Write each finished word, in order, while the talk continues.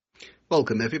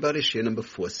Welcome everybody, Shir number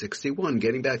 461,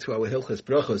 getting back to our Hilchas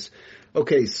Brachos.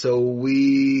 Okay, so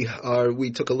we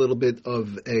took a little bit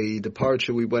of a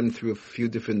departure. We went through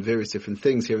various different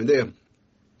things here and there.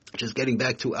 Just getting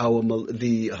back to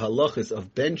the halachas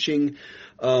of benching.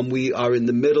 We are in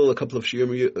the middle. A couple of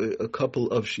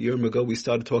shiurim ago, we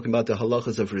started talking about the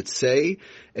halachas of ritzei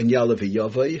and ya'ale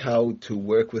v'yavai, how to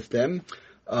work with them.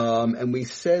 And we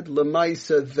said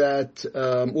lemaisa that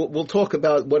we'll talk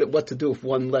about what to do if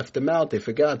one left them out. They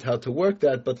forgot how to work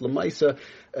that, but lemaisa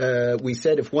we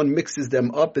said if one mixes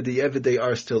them up at the eved they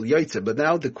are still yaitza. But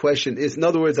now the question is, in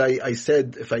other words, I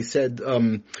said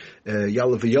ya'ale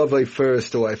v'yavai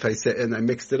first, or if I said and I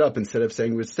mixed it up instead of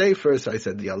saying ritzei first, I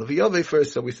said ya'ale v'yavai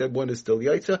first. So we said one is still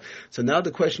yaitza. So now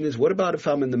the question is, what about if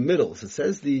I'm in the middle? So it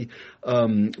says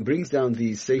brings down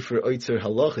the sefer oitzer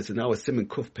halachas, and now a siman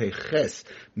kuf pei ches.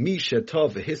 Misha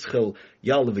tov hischel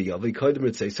ya'ale v'yavai kodim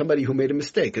ritzei. Somebody who made a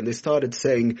mistake and they started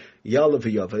saying ya'ale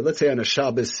v'yavai. Let's say on a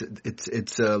Shabbos,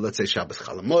 it's let's say Shabbos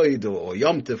Chalamoid or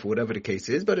Yom Tov, or whatever the case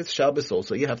is, but it's Shabbos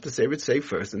also. You have to say ritzei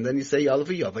first, and then you say ya'ale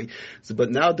v'yavai. So, but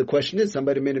now the question is,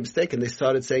 somebody made a mistake and they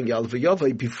started saying ya'ale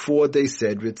v'yavai before they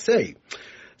said ritzei.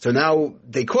 So now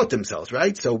they caught themselves,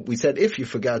 right? So we said if you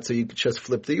forgot, so you could just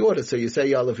flip the order. So you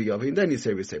say ya'ale v'yavai and then you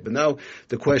say ritzei. But now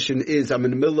the question is, I'm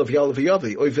in the middle of ya'ale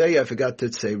v'yavai. Oivei, I forgot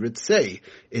to say ritzei.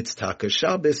 It's Taka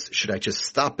Shabbos. Should I just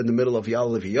stop in the middle of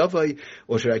ya'ale v'yavai,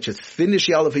 or should I just finish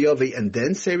ya'ale v'yavai and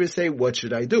then say ritzei? What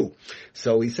should I do?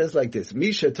 So he says like this: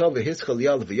 Misha tov hischel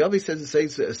ya'ale v'yavai, says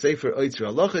the sefer oitzer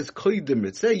halachas koidim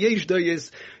ritzei.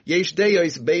 Yesh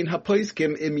dayos bein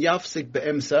hapoiskim im yafsik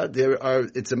be'emsa.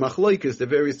 It's a machloikus, the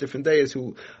various different days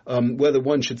who whether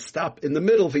one should stop in the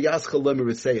middle v'yaschel lemer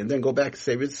ritzei and then go back to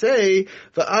say ritzei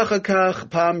v'achakach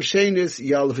pam shenis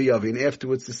ya'ale v'yavai, and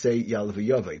afterwards to say ya'ale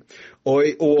v'yavai,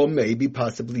 or maybe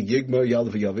possibly yigmar ya'ale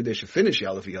v'yavai, they should finish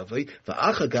ya'ale v'yavai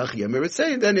v'achakach yemer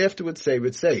ritzei and then afterwards say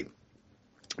ritzei.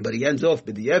 But he ends off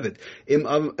with the Evid. Im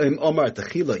Omar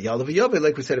Techila Ya'ale v'yavai,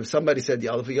 like we said, if somebody said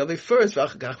Ya'ale v'yavai first,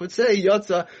 v'achakach would say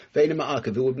Yotza ve'ein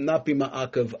ma'akav. It would not be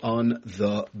ma'akav on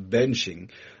the benching.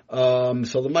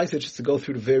 So the Maisa, just to go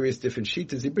through the various different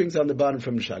sheetas, he brings on the bottom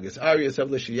from the Shagas. Arias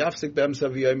Avlish Yafsik B'emsa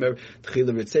v'yomer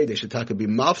Techila ritzei. They should taka be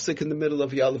mafsik in the middle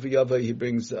of Ya'ale v'yavai. He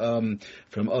brings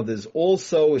from others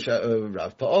also.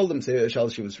 Rav Pa'olim,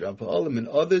 Shalishi was Rav Pa'olim, and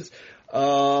others.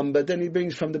 But then he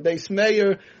brings from the base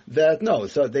mayor that no,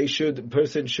 so the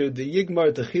person should the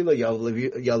yigmar techila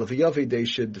ya'ale v'yavai, they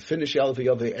should finish ya'ale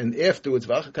v'yavai and afterwards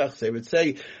v'achakach they would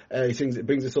say. It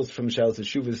brings us also from Shalos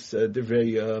Shuvas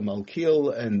Divrei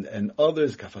Malkiel and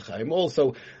others Kafachayim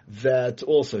also, that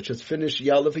also just finish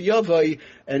ya'ale v'yavai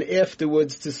and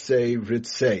afterwards to say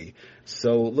ritzei.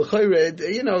 So l'chayred,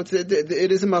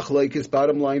 it is a machlokes.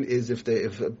 Bottom line is if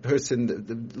a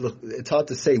person, it's hard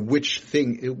to say which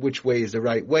way is the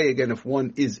right way. Again, if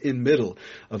one is in middle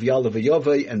of ya'ale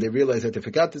v'yavai and they realize that they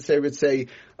forgot to say ritzei,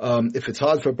 if it's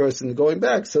hard for a person going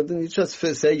back, so then you just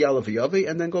say ya'ale v'yavai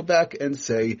and then go back and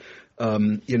say,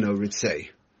 ritzei.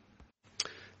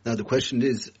 Now the question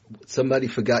is, somebody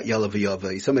forgot ya'ale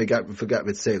v'yavai, somebody forgot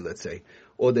ritzei, let's say,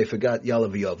 or they forgot ya'ale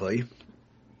v'yavai.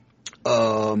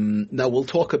 Now we're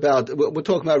talking about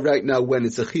right now when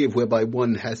it's a chiyuv whereby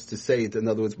one has to say it, in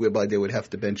other words, whereby they would have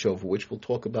to bench over, which we'll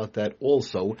talk about that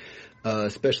also,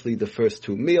 especially the first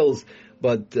two meals.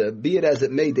 But be it as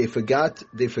it may, they forgot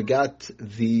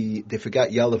ya'ale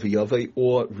v'yavai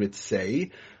or ritzei.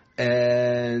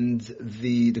 And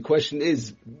the question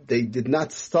is, they did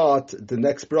not start the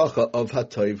next bracha of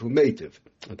Hatov Humetiv.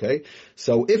 Okay,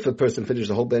 so if a person finishes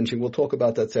the whole benching, we'll talk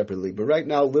about that separately. But right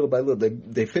now, little by little,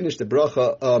 they finished the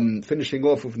bracha, finishing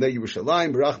off with Nei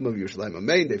Yerushalayim, Barachma Yerushalayim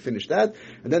Amen. They finished that,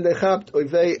 and then they chapped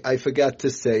Oivei. I forgot to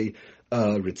say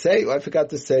ritzei, or I forgot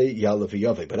to say ya'ale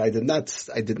v'yavai, but I did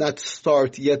not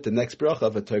start yet the next bracha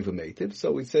of a tov v'meitiv.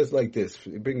 So he says like this,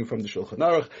 bringing from the Shulchan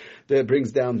Aruch, that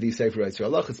brings down the Sefer Oitzer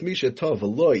Halachos, Misha tov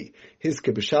v'loi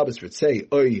hizke b'Shabbos ritzei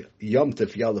oy Yom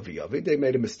Tov ya'ale v'yavai. They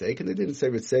made a mistake and they didn't say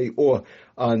ritzei or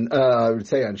on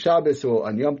ritzei on Shabbos or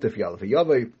on Yom Tov ya'ale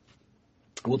v'yavai.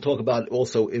 We'll talk about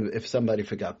also if somebody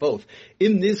forgot both.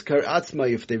 In Nizkar Atzma,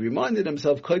 if they reminded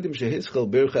themselves, Kodim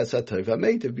shehischel birchas hatov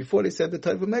v'ametiv, before they said the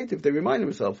tov v'ametiv, they reminded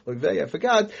themselves, I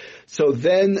forgot. So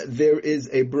then there is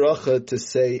a bracha to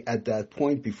say at that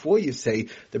point before you say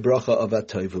the bracha of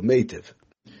hatov v'ametiv.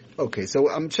 Okay, so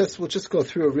we'll just go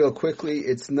through it real quickly.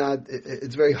 It's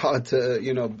very hard to,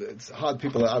 it's hard.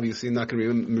 People are obviously not going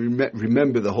to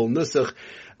remember the whole nusach.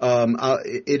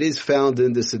 It is found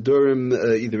in the Sidurim,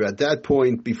 either at that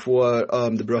point before,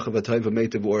 the bracha of Hatov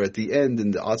V'Meitiv, or at the end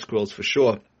in the Art Scrolls for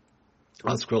sure.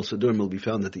 Scroll Sadurim will be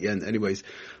found at the end anyways.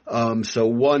 So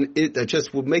we're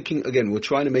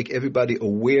trying to make everybody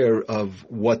aware of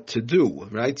what to do,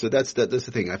 right? So that's the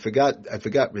thing. I forgot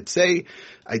Ritzei.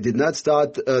 I did not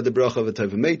start the bracha of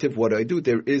Atov V'Metiv. What do I do?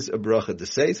 There is a bracha to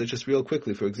say. So just real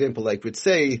quickly, for example, like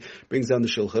Ritzei brings down the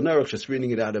Shulchan Aruch, just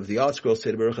reading it out of the Art Scroll,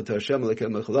 say the bracha to Hashem,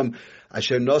 Alekem Lechalam,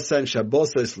 Asher Nosan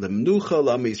Shabbosas Lemnucha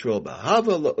Lam Yisrael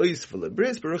B'Hava La'ois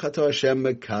V'Lebris Baruch to Hashem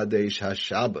Mekadesh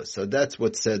HaShabbos. So that's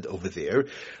what's said over there.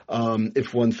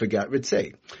 If one forgot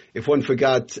Ritzei. If one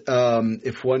forgot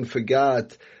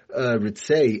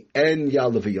Ritzei and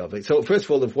Ya'la V'Yaveh. So first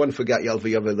of all, if one forgot Ya'la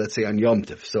V'Yaveh, let's say on Yom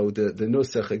Tov. So the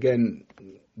Nusach, again,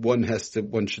 one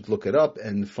should look it up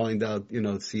and find out,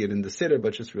 see it in the Siddur,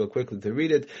 but just real quickly to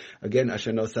read it. Again,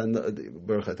 Asher Nosan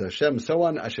Baruch Hashem, so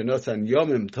on. Asher Nosan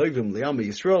Yomim Tovim Li'am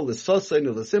Yisrael,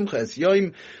 L'Sosainu L'Simcha Es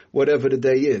Yoim, whatever the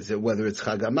day is, whether it's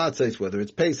Chag HaMatzos, whether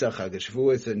it's Pesach, Chag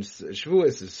HaShavuos, and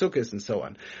Sukkot, and so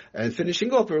on. And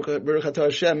finishing off, Baruch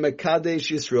Hashem,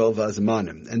 Mekadesh Yisrael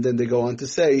V'Azmanim. And then they go on to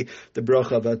say, the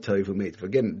bracha of Atov V'Metiv.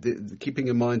 Again, keeping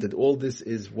in mind that all this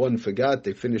is one forgot,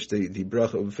 they finished the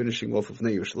bracha of finishing off of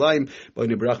Nei Yerushalayim,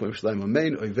 B'nei Barach Yerushalayim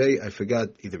Amen, Oivei, I forgot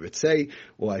either Ritzei,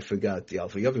 or I forgot the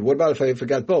Ya'la V'Yaveh. What about if I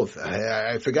forgot both?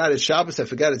 I forgot it's Shabbos, I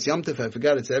forgot it's Yom Tov, I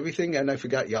forgot it's everything, and I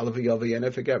forgot Ya'la V'Yaveh, and I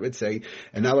forgot Ritzei,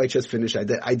 and now I just finished.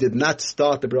 I did not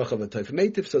start the bracha of Atov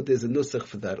V'Metiv, so there's a nusach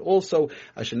for that also.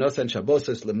 Asher Nosan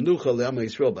Shabbosas Lemnucha Le'am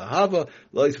Yisrael B'Hava,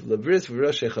 Lois V'Lebris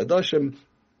V'Rosh Chadashim,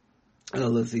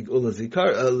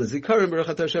 L'Zikarim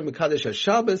Baruch Hashem Mekadesh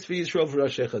HaShabbos V'Yisrael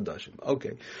V'Rosh Chadashim.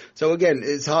 Okay, so again,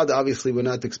 it's hard. Obviously, we're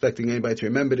not expecting anybody to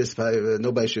remember this.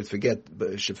 Nobody should forget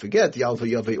Ya'la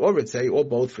V'Yaveh or Ritzei, or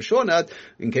both, for sure not.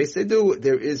 In case they do,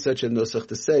 there is such a nusach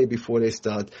to say before they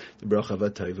start the bracha of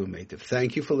Atov V'Metiv.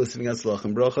 Thank you for listening. Atzlach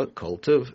and bracha. Kol Tov.